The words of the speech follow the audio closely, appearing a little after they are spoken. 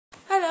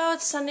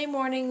it's Sunday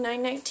morning,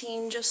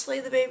 9:19. Just lay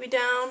the baby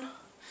down.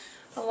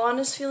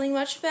 Alana's feeling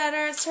much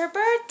better. It's her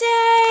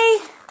birthday!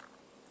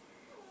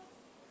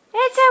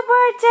 It's her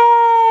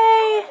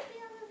birthday!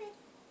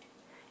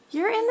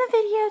 You're in the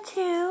video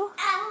too.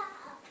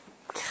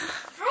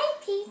 Hi,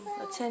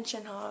 people.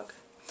 Attention hog.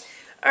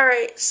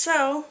 Alright,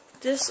 so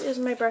this is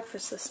my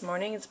breakfast this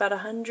morning. It's about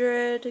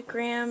 100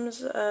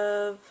 grams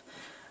of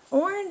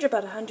orange,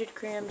 about 100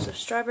 grams of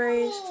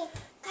strawberries,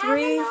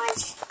 three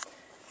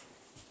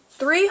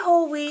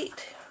whole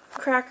wheat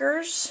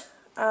crackers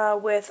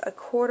with a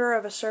quarter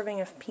of a serving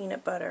of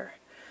peanut butter.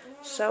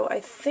 So I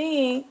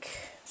think,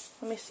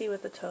 let me see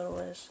what the total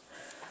is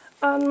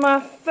on my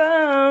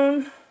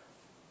phone.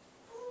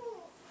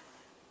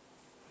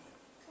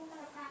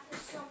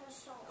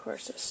 Of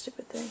course, this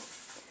stupid thing.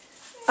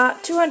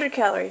 200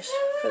 calories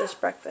for this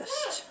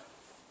breakfast.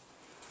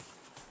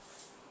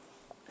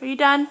 Are you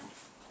done?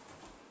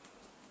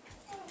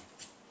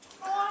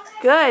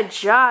 Good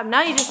job.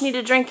 Now you just need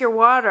to drink your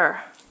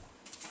water.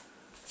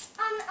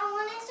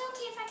 Alana, is it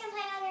okay if I can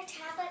play on your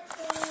tablet,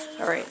 please?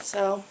 Alright,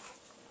 so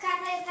Can I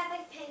play a Peppa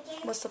Pig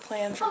game? what's the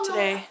plan for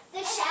today?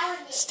 The shower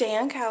game. Stay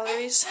on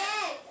calories.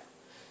 Dead.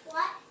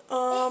 What?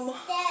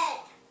 It's dead.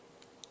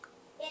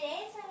 It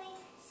is? Let me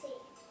see.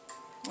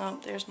 Oh,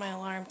 there's my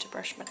alarm to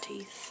brush my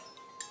teeth.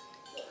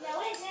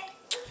 No, it isn't.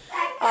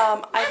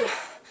 I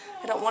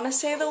don't want to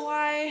say the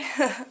why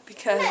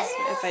because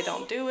if I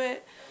don't do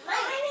it,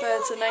 but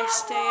it's a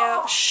nice day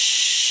out.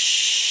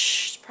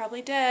 Shh, it's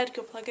probably dead.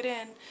 Go plug it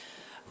in.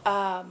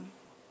 I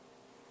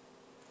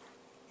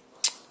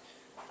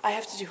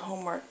have to do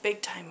homework,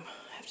 big time.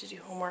 I have to do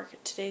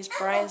homework. Today's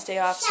Brian's day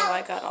off, so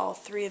I got all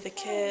 3 of the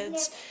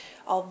kids.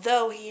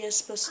 Although he is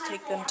supposed to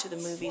take them to the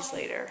movies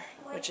later,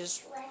 which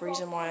is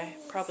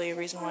probably a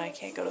reason why I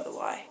can't go to the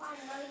Y.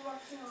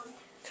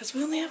 Because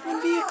we only have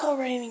one vehicle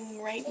running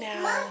right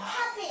now.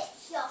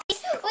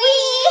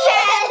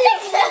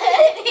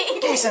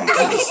 Give me some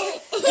goodies.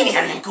 Give me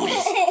some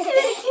goodies.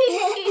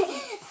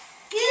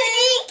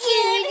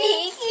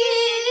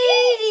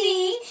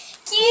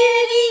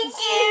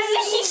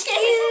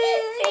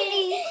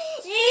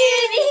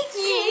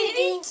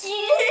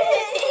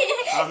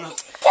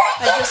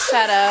 I just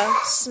had a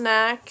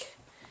snack.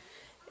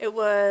 It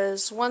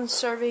was 1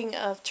 serving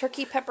of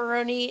turkey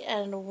pepperoni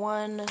and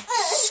 1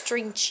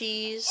 string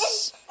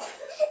cheese.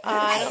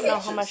 I don't know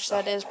how much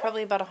that is.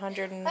 Probably about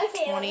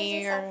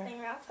 120 or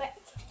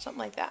something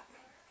like that.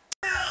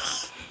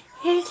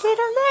 Here's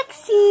little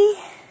Lexi.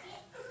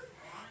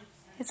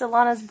 It's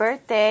Alana's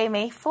birthday,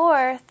 May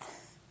 4th.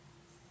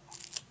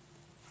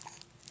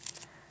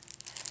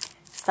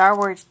 Star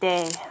Wars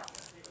Day.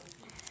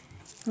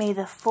 May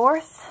the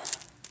 4th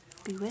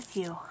be with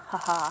you.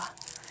 Haha.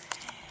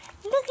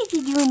 Look at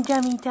you doing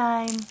dummy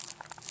time.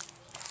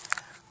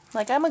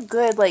 Like, I'm a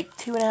good,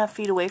 2.5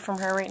 feet away from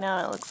her right now,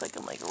 and it looks like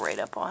I'm, right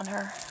up on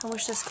her. I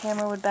wish this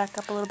camera would back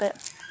up a little bit.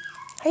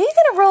 Are you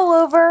gonna roll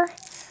over?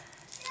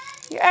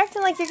 You're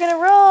acting like you're gonna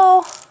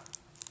roll.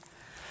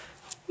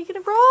 You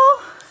gonna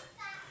roll?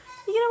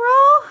 You gonna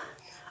roll?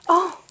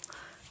 Oh,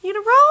 you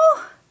gonna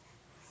roll?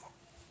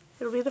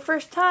 It'll be the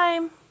first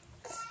time.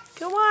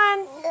 Go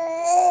on.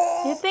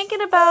 You're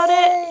thinking about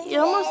it. You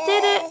almost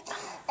did it.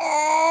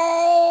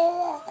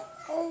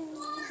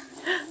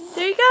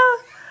 There you go.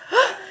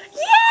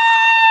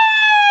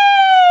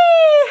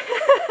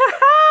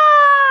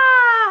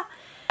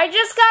 I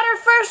just got her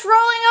first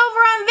rolling over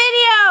on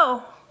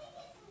video.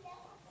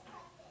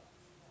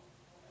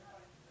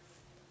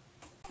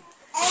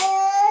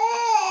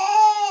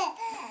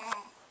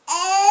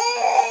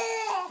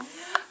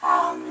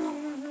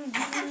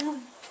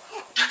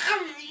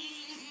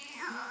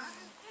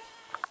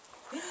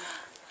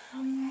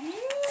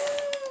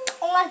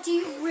 Do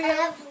you really?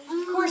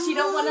 Of course you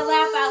don't want to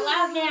laugh out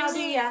loud now,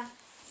 do ya?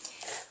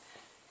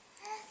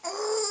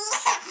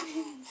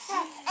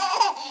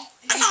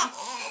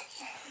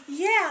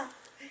 Yeah.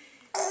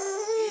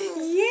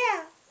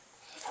 Yeah.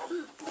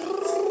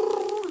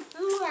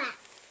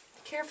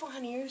 Careful,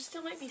 honey. You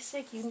still might be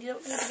sick. You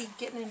don't need to be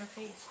getting in her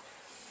face.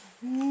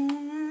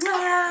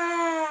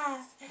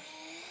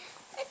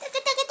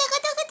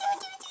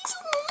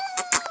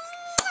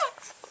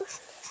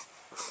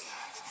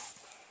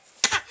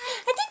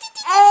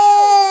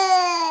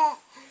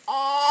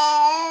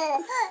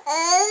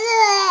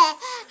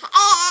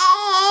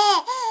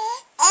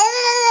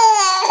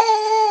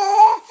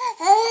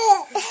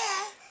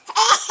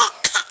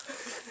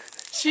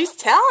 She's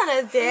telling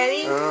us,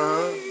 Daddy.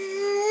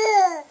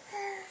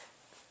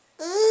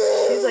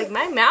 She's like,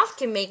 my mouth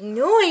can make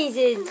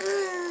noises.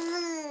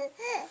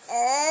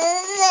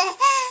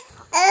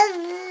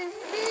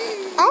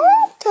 I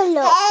want to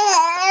look.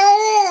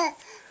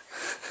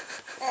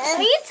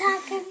 Are you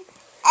talking?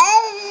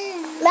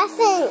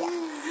 Nothing.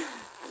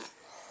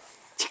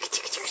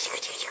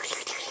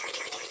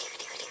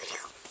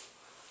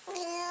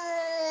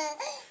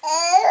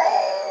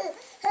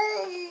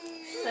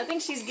 I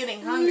think she's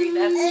getting hungry.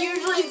 That's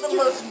usually the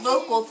most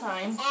vocal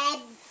time.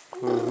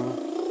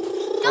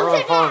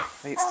 Hold on.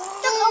 Wait.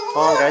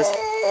 Hold on, guys.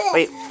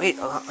 Wait,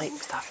 hold on. Wait,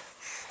 stop.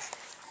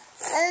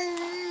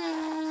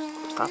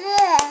 Do.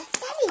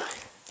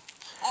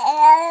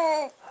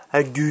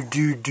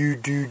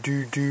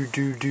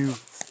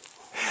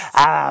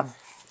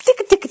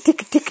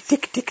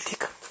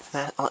 Tick.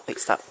 Oh, wait,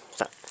 stop.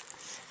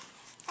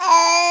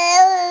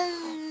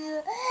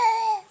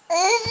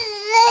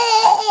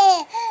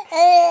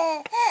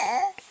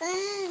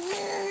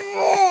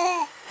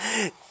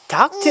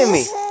 Talk to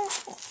me.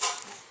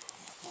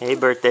 Hey,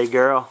 birthday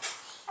girl.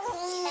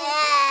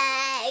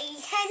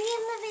 Can you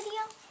in the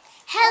video?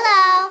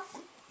 Hello.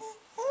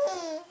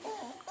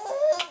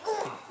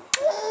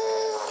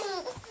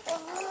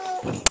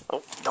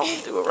 Oh,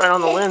 don't do it right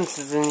on the lens,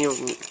 because then you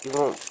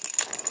won't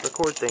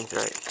record things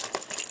right.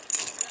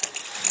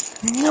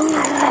 Can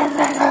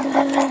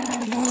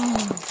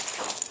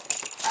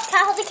I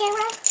hold the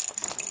camera?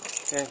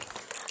 Okay.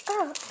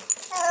 Oh.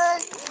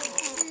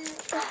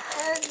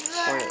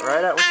 Point it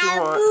right at what you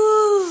want.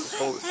 Just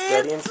hold it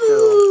steady and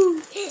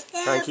still.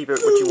 Try and keep it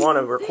what you want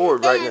to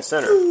record right in the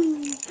center.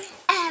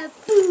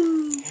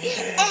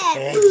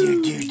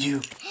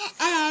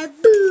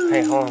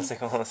 Hey, hold on a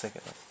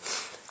second.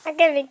 I'm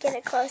gonna get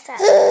it close up.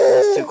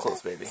 That's too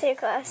close, baby. Too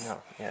close.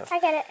 No, yeah. I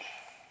get it.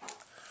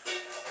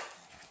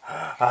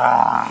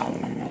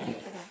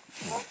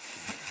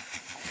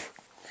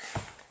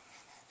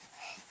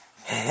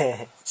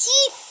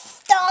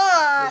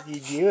 Stop. What are you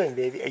doing,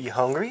 baby? Are you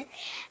hungry?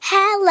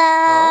 Hello.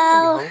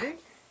 Are you hungry?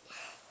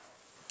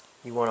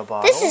 You want a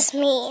bottle? This is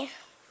me.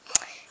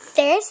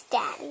 There's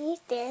Daddy.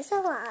 There's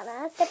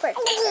Alana, the birthday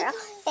girl,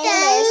 and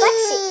there's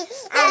Lexi,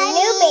 our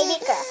new baby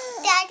girl.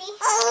 Daddy.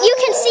 You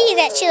can see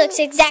that she looks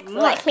exactly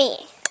like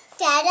me.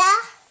 Dada.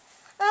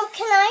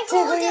 Can I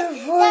hold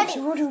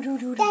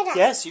it? Dada.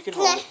 Yes, you can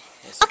hold it.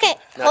 Yes, Okay.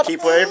 now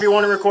keep whatever you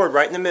want to record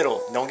right in the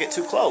middle. Don't get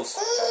too close.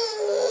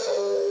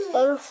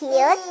 And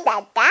here's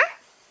Dada.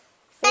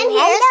 And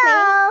here's me.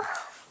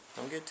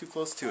 Don't get too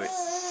close to it.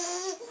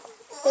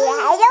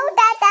 Hello,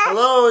 Dada.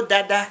 Hello,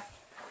 Dada.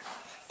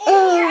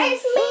 And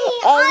here's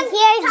me. And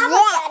here's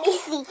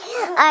Lexi,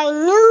 our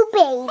new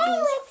baby.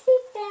 Hi, Lexi.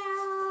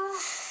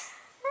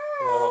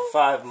 Well,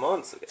 5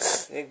 months ago.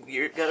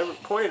 You gotta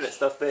point it at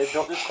stuff, babe.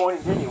 Don't just point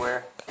it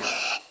anywhere.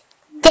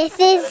 This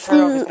is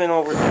It's been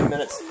over 10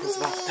 minutes. It's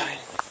about time.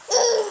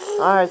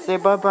 Alright, say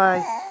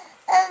bye-bye.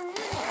 Bye-bye.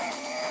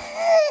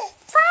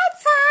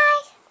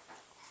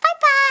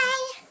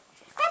 Bye-bye.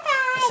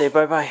 Bye-bye. Say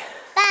bye-bye.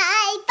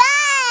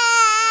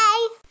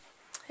 Bye-bye.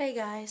 Hey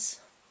guys.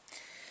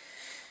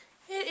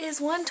 It is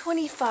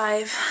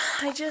 1:25.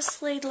 I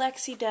just laid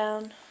Lexi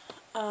down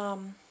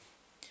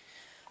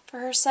for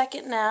her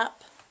second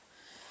nap.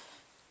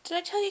 Did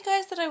I tell you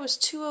guys that I was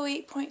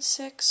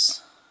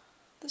 208.6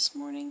 this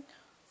morning?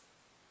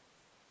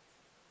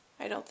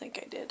 I don't think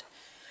I did.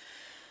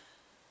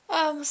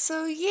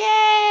 So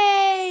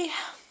yay!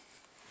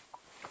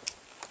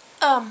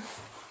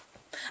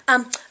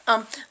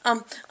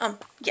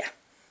 Yeah.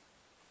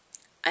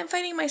 I'm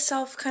finding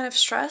myself kind of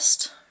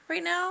stressed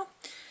right now.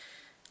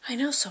 I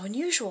know, so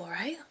unusual,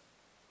 right?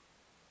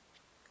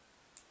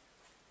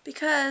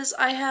 Because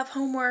I have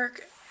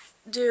homework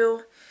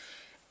due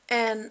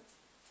and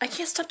I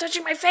can't stop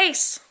touching my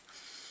face.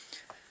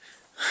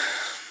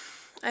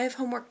 I have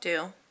homework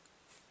due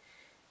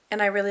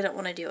and I really don't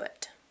want to do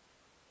it.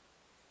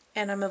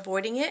 And I'm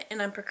avoiding it and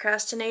I'm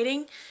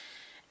procrastinating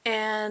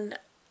and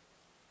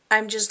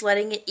I'm just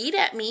letting it eat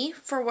at me.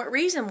 For what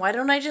reason? Why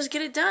don't I just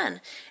get it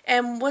done?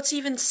 And what's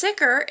even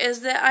sicker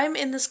is that I'm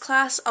in this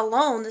class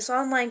alone, this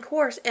online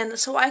course, and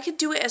so I could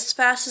do it as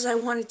fast as I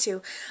wanted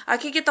to. I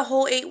could get the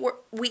whole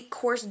 8-week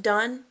course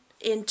done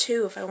in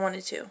 2 if I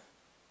wanted to.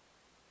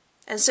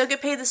 And still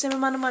get paid the same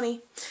amount of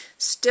money.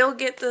 Still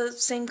get the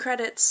same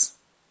credits.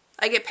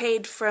 I get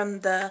paid from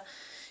the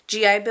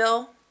GI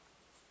Bill,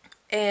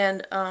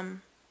 and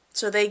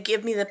so they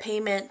give me the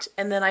payment,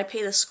 and then I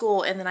pay the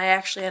school, and then I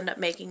actually end up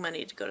making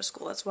money to go to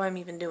school. That's why I'm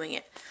even doing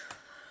it.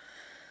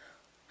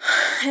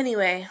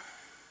 Anyway,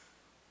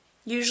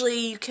 usually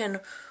you can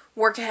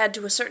work ahead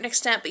to a certain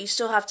extent, but you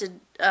still have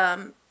to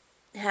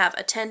have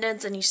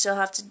attendance, and you still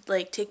have to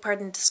take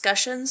part in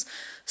discussions.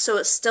 So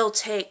it still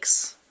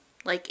takes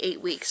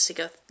 8 weeks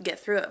to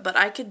get through it. But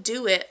I could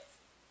do it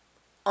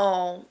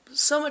all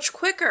so much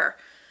quicker.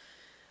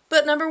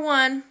 But number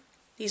one,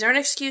 these aren't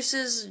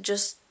excuses,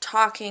 just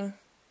talking.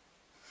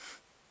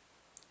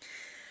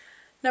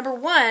 Number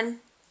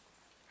one,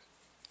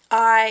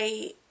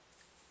 I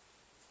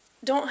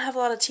don't have a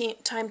lot of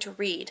time to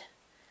read.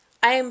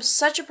 I am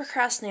such a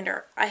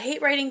procrastinator. I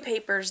hate writing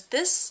papers.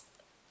 This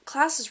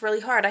class is really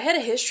hard. I had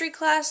a history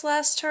class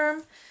last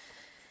term,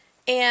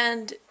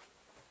 and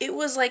it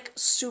was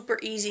super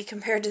easy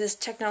compared to this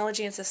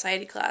technology and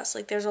society class.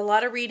 There's a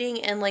lot of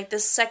reading, and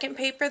this second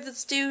paper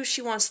that's due,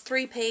 she wants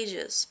 3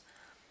 pages.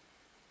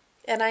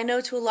 And I know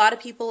to a lot of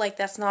people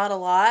that's not a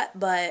lot,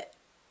 but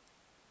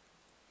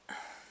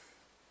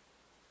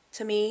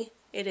to me,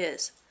 it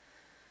is.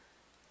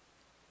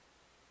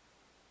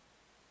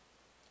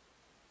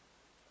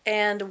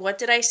 And what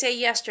did I say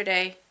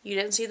yesterday? You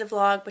didn't see the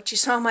vlog, but you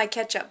saw my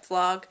catch-up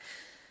vlog.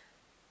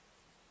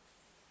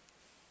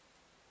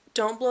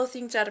 Don't blow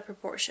things out of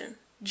proportion.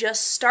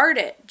 Just start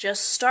it.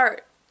 Just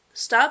start.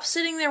 Stop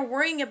sitting there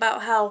worrying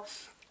about how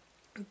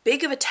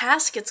big of a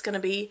task it's going to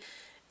be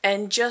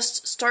and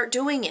just start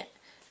doing it.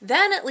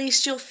 Then at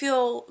least you'll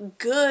feel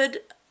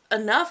good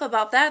enough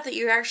about that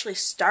you're actually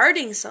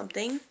starting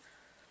something.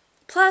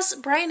 Plus,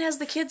 Brian has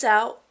the kids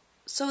out,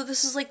 so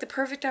this is like the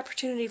perfect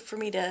opportunity for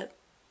me to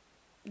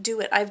do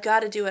it. I've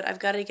got to do it. I've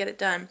got to get it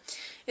done.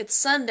 It's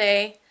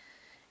Sunday,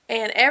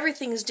 and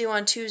everything's due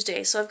on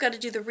Tuesday, so I've got to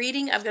do the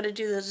reading, I've got to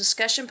do the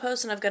discussion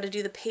post, and I've got to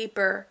do the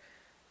paper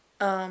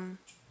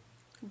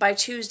by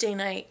Tuesday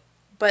night.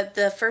 But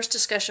the first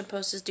discussion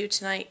post is due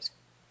tonight.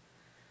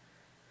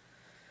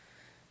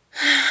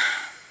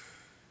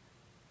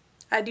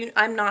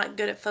 I'm not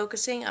good at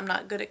focusing, I'm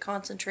not good at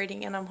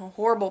concentrating, and I'm a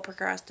horrible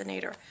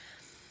procrastinator.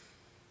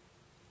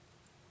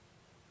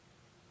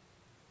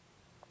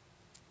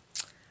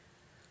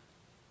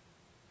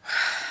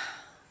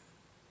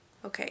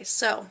 Okay,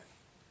 so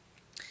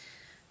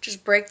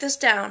just break this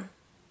down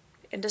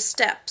into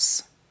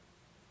steps.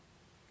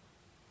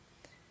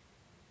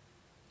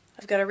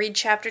 I've got to read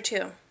chapter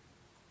 2.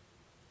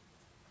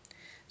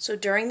 So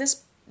during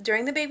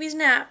the baby's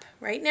nap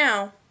right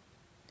now,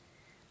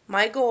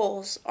 my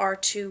goals are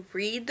to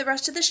read the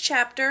rest of this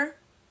chapter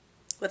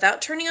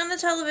without turning on the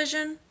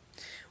television,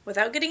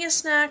 without getting a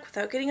snack,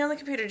 without getting on the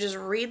computer. Just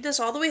read this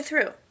all the way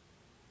through.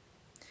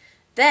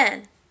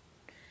 Then,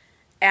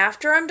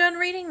 after I'm done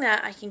reading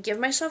that, I can give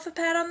myself a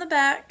pat on the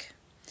back.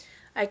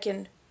 I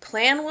can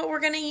plan what we're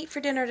going to eat for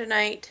dinner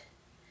tonight.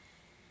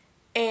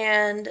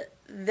 And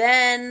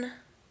then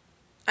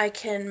I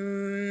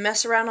can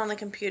mess around on the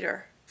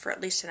computer for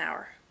at least an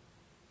hour.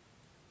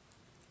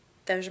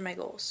 Those are my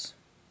goals.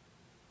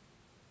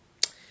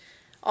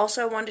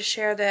 Also, I wanted to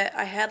share that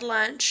I had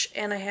lunch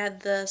and I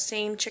had the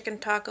same chicken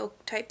taco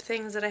type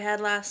things that I had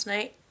last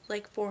night,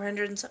 like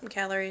 400 and something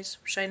calories,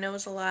 which I know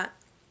is a lot.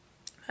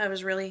 I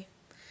was really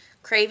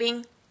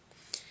craving,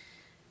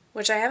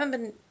 which I haven't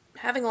been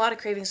having a lot of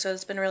cravings, so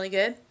it's been really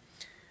good.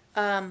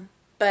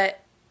 But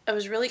I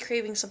was really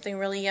craving something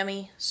really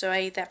yummy, so I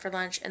ate that for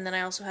lunch, and then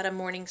I also had a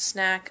morning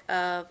snack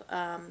of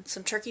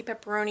some turkey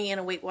pepperoni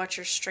and a Weight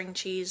Watchers string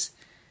cheese.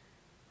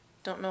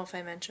 Don't know if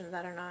I mentioned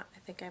that or not. I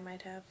think I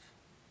might have.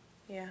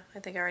 Yeah, I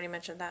think I already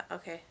mentioned that.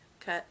 Okay,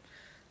 cut.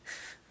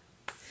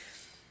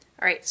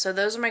 Alright, so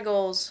those are my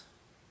goals.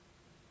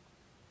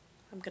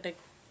 I'm gonna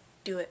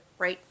do it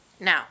right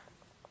now.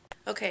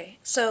 Okay,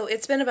 so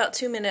it's been about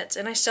 2 minutes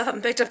and I still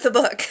haven't picked up the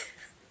book.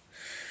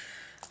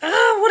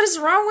 What is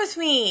wrong with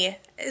me?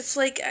 It's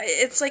like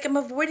I'm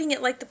avoiding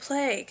it like the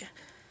plague.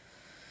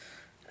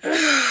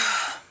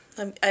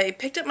 I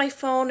picked up my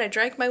phone, I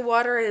drank my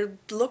water, I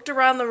looked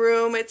around the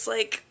room. It's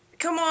like,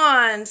 come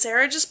on,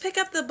 Sarah, just pick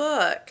up the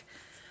book.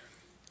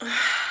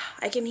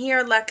 I can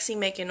hear Lexi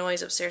making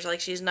noise upstairs,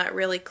 like she's not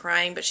really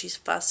crying, but she's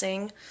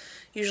fussing.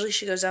 Usually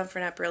she goes down for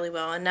a nap really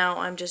well, and now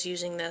I'm just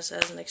using this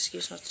as an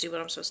excuse not to do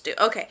what I'm supposed to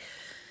do. Okay,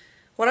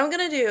 what I'm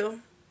going to do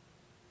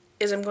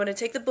is I'm going to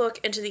take the book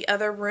into the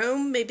other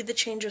room. Maybe the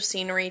change of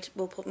scenery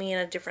will put me in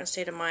a different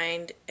state of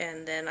mind,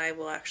 and then I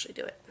will actually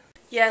do it.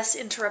 Yes,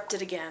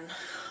 interrupted again.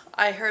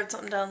 I heard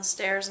something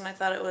downstairs, and I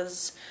thought it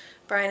was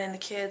Brian and the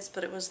kids,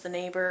 but it was the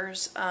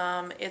neighbors.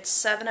 It's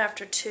 7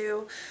 after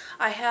 2.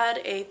 I had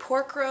a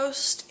pork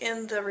roast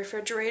in the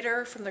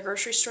refrigerator from the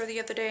grocery store the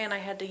other day, and I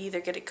had to either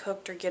get it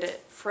cooked or get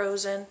it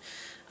frozen.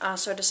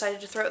 So I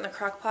decided to throw it in the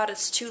crock pot.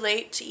 It's too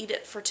late to eat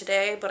it for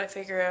today, but I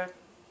figure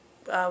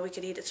we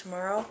could eat it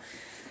tomorrow.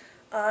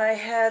 I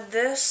had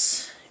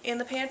this in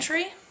the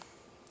pantry,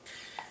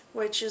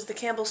 which is the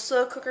Campbell's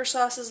slow cooker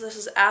sauces. This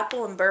is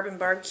apple and bourbon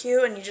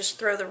barbecue, and you just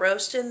throw the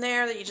roast in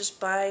there that you just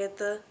buy at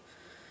the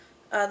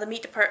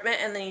meat department,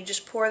 and then you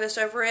just pour this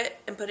over it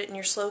and put it in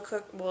your slow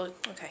cook. Well,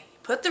 okay,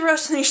 put the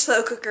roast in your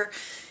slow cooker,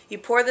 you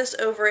pour this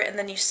over it, and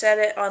then you set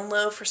it on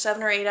low for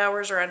 7 or 8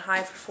 hours or on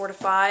high for 4 to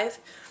 5,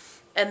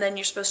 and then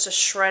you're supposed to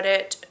shred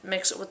it,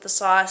 mix it with the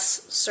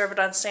sauce, serve it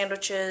on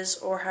sandwiches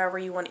or however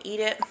you want to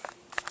eat it.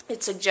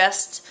 It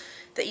suggests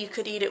that you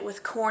could eat it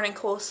with corn and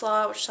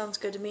coleslaw, which sounds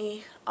good to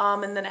me.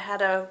 And then it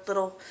had a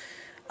little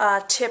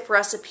tip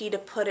recipe to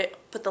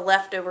put the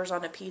leftovers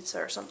on a pizza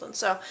or something.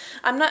 So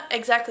I'm not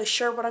exactly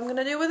sure what I'm going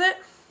to do with it.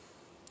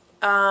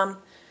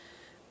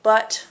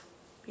 But,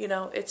 you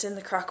know, it's in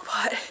the crock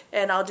pot,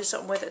 and I'll do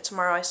something with it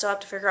tomorrow. I still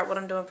have to figure out what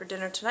I'm doing for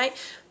dinner tonight,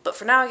 but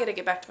for now I gotta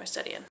get back to my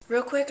studying.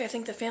 Real quick, I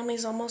think the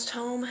family's almost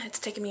home. It's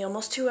taken me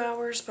almost 2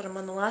 hours, but I'm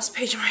on the last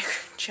page of my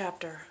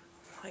chapter.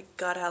 My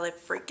God,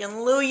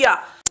 hallelujah!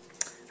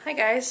 Hi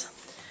guys.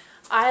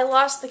 I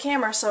lost the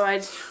camera, so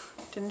I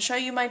didn't show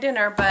you my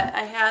dinner, but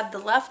I had the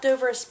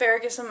leftover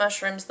asparagus and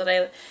mushrooms that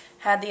I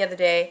had the other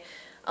day,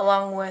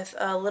 along with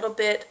a little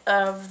bit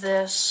of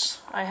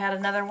this. I had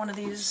another one of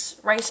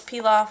these rice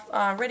pilaf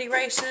ready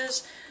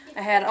rices.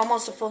 I had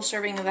almost a full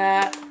serving of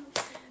that,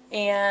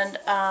 and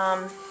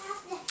I'll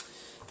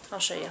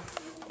show you.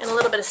 And a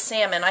little bit of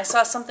salmon. I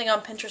saw something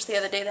on Pinterest the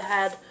other day that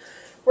had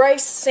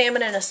rice,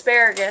 salmon, and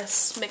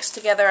asparagus mixed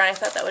together, and I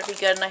thought that would be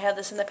good, and I had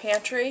this in the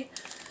pantry.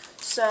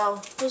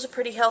 So it was a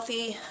pretty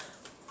healthy,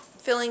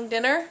 filling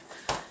dinner.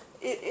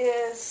 It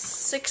is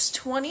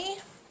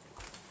 6:20.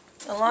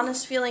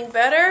 Alana's feeling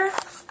better.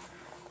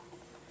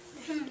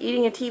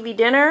 Eating a TV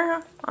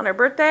dinner on her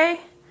birthday.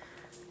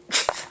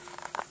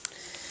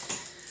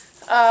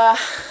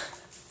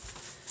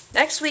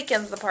 Next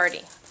weekend's the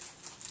party.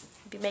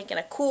 Be making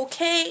a cool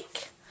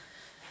cake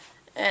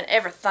and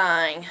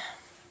everything.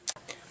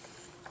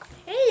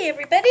 Hey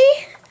everybody!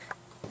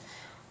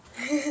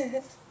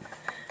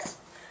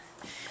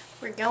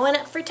 We're going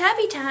up for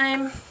tabby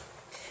time.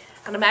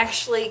 And I'm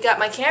actually got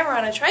my camera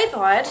on a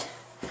tripod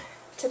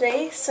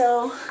today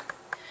so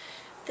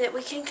that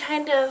we can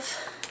kind of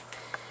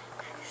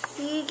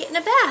see getting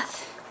a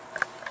bath.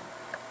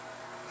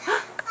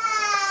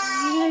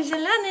 There's a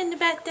lot in the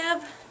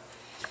bathtub.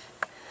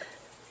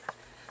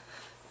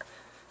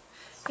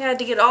 I had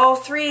to get all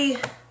 3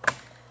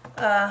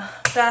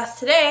 baths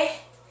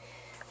today.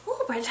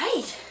 Oh, bright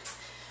light.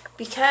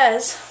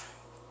 Because,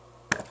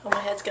 oh,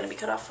 my head's going to be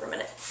cut off for a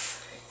minute.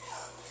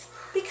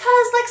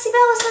 Because Lexi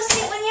Bell was supposed to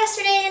get one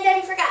yesterday and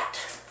Daddy forgot.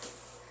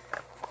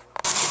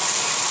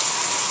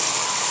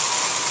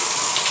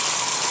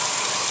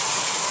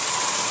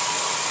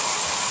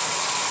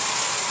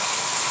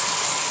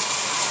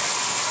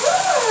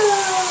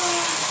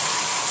 Ooh,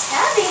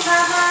 tabby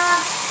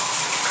mama.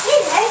 He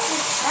likes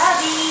his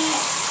tabby.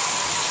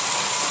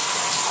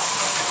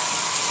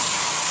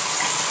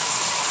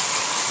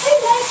 He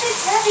likes his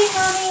tabby,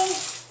 mommy.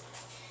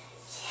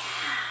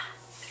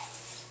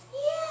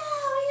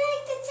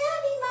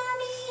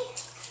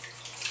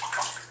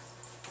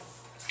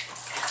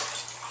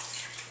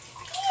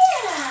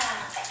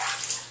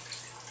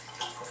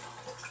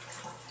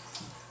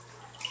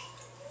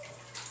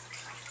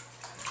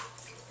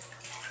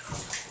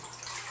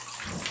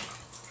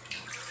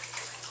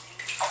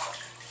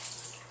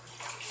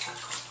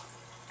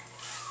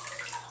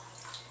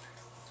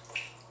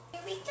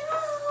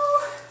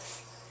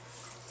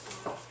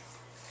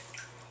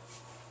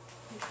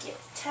 Get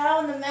the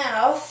towel in the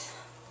mouth,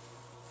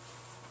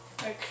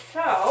 like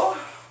so.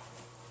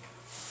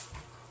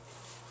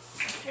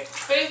 Pick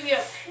the baby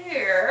up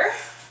here.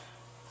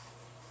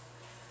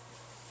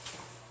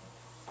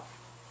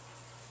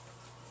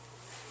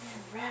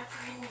 And wrap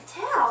her in the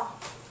towel.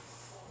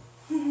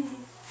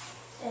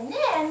 And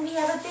then we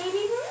have a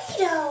baby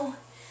burrito.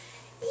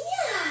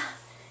 Yeah,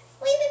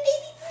 we have a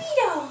baby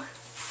burrito.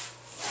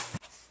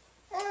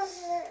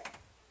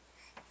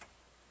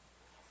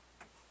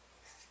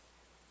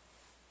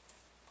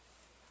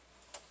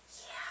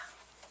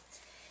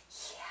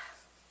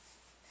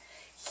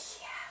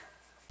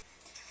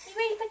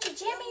 Put your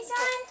jammies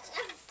on?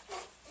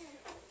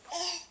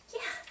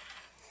 Yeah,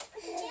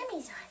 put your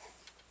jammies on.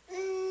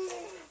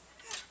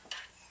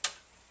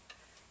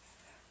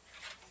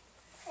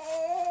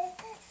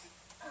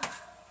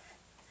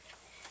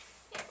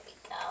 There we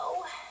go.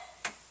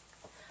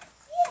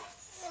 Yes.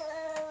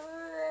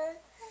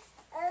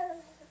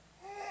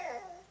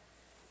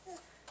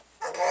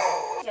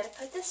 You gotta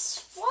put the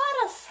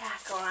swaddle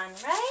sack on,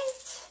 right?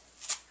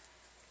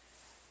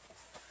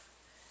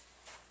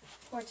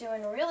 We're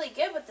doing really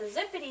good with the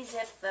zippity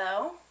zip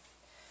though.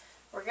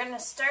 We're going to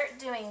start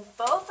doing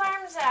both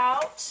arms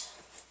out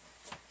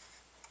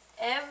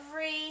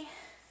every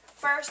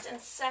first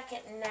and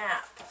second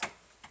nap.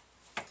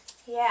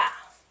 Yeah.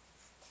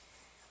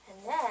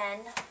 And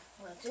then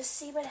we'll just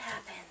see what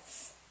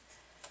happens.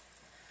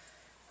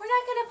 We're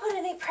not going to put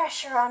any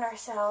pressure on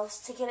ourselves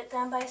to get it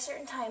done by a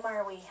certain time,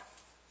 are we?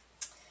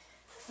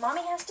 If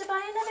Mommy has to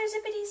buy another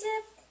zippity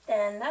zip,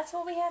 then that's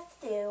what we have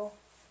to do.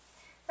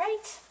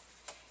 Right?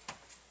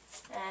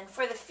 And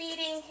for the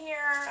feeding here,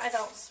 I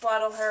don't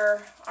swaddle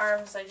her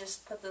arms, I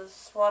just put the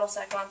swaddle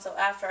sack on, so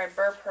after I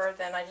burp her,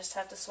 then I just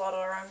have to swaddle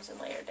her arms and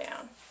lay her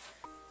down.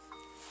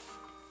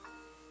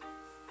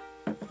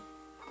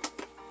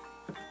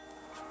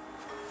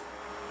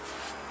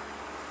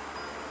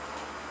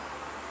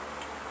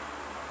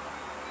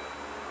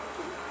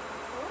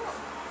 Oh,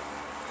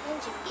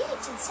 and you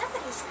eat and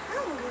somebody's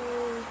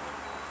hungry.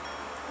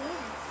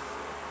 Yes.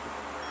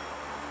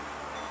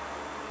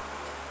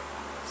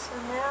 So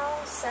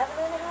now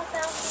 7.5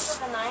 ounces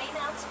of a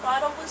 9-ounce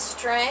bottle with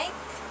strength.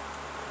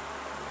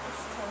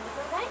 It's time to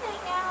go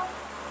night-night now.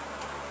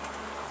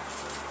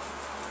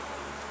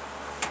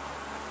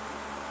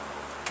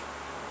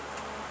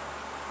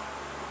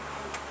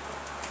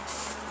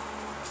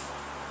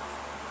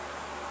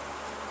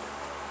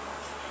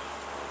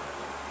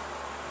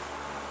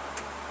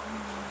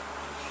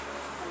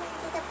 I'm gonna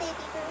get a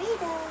baby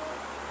burrito.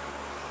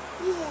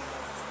 Yes.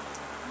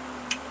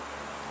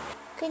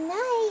 Good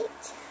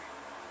night.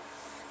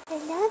 I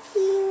love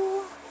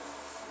you.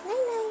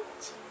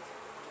 Night-night.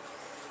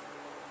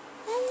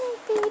 Night-night,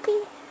 baby.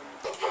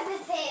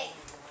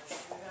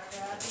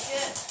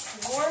 Get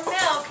warm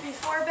milk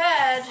before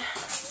bed.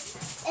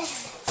 This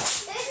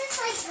is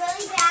like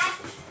really bad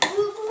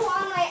boo-boo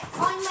on my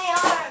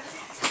arm.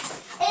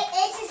 It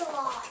is a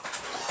lot.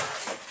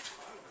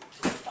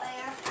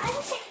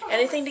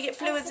 Anything to get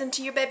fluids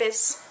into your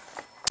babies.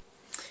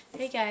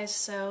 Hey guys,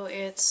 so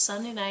it's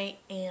Sunday night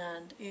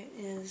and it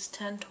is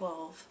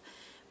 10:12.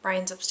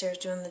 Brian's upstairs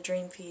doing the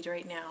dream feed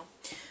right now.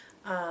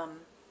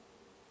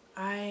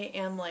 I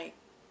am like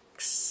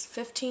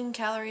 15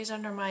 calories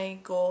under my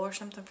goal or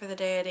something for the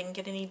day. I didn't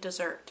get any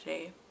dessert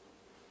today.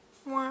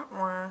 Wah,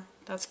 wah.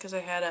 That's because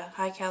I had a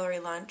high-calorie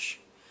lunch.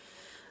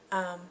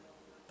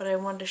 But I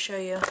wanted to show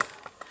you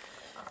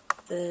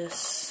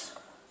this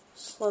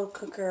slow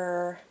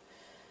cooker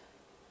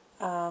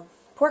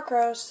pork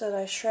roast that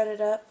I shredded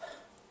up.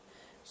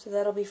 So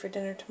that'll be for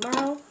dinner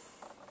tomorrow.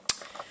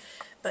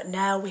 But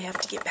now we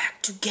have to get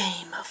back to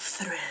Game of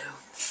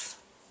Thrones.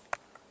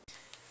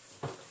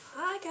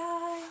 Hi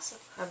guys.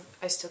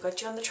 I still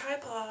got you on the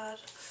tripod.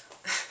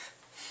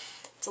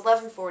 It's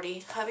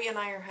 11:40. Hubby and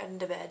I are heading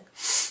to bed.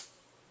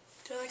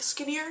 Do I look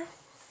skinnier?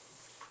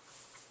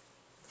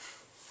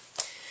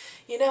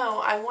 You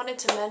know, I wanted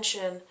to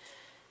mention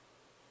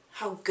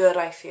how good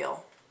I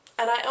feel.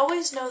 And I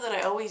always know that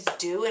I always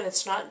do, and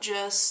it's not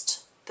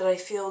just that I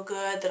feel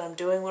good, that I'm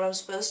doing what I'm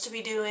supposed to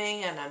be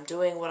doing, and I'm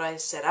doing what I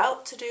set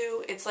out to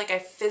do. It's like I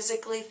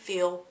physically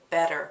feel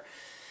better.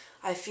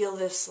 I feel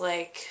this,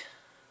 like,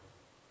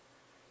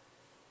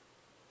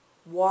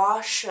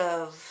 wash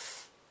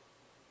of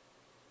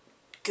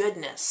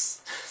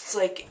goodness. It's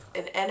like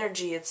an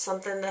energy. It's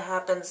something that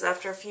happens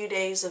after a few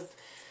days of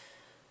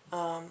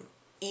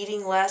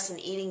eating less and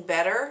eating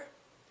better.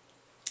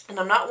 And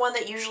I'm not one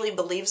that usually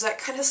believes that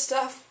kind of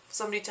stuff.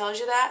 Somebody tells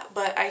you that,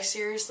 but I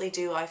seriously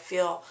do. I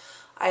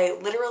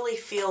literally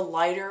feel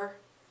lighter,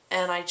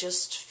 and I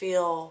just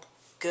feel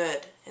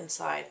good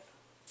inside.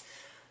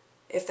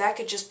 If that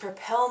could just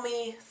propel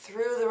me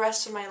through the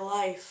rest of my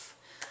life.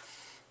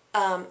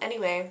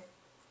 Anyway,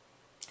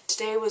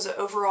 today was an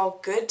overall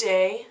good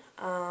day.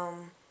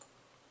 Alana's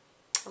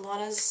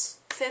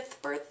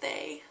 5th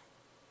birthday.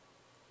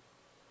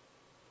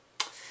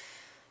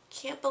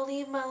 Can't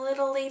believe my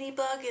little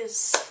ladybug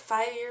is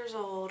 5 years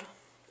old.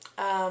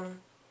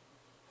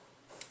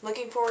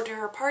 Looking forward to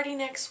her party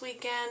next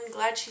weekend.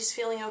 Glad she's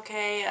feeling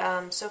okay.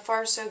 So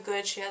far so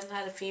good. She hasn't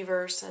had a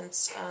fever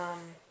since, I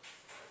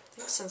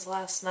think since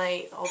last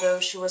night, although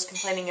she was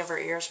complaining of her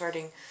ears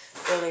hurting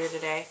earlier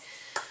today.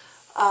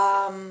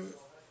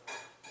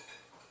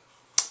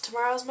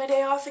 Tomorrow's my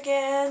day off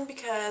again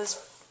because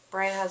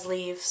Brian has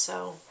leave,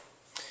 so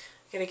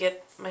I'm gonna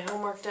get my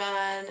homework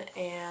done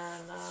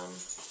and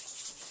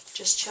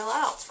just chill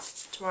out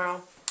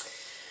tomorrow.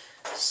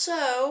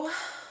 So,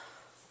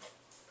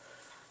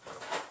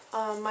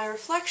 my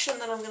reflection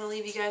that I'm going to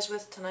leave you guys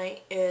with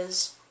tonight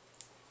is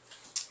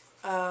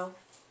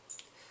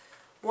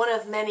one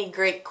of many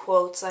great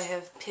quotes I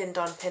have pinned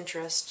on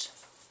Pinterest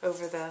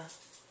over the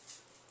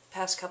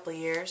past couple of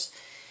years,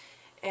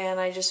 and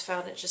I just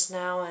found it just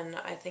now, and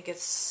I think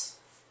it's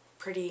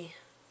pretty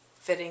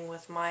fitting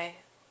with my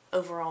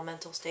overall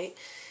mental state,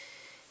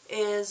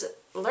 is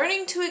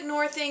learning to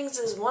ignore things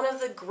is one of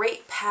the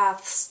great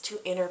paths to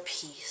inner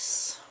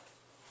peace.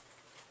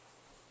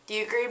 Do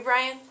you agree,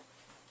 Brian?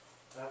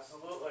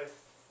 Absolutely.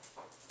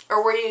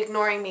 Or were you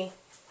ignoring me?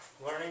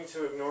 Learning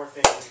to ignore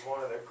things is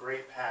one of the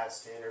great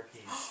paths to inner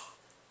peace.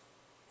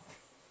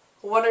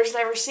 Wonders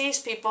never cease,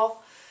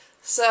 people.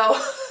 So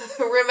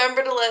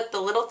remember to let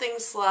the little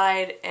things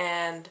slide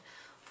and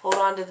hold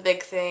on to the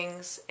big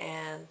things,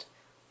 and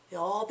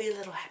you'll all be a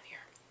little happier.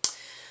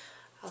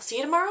 I'll see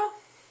you tomorrow.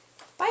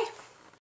 Bye.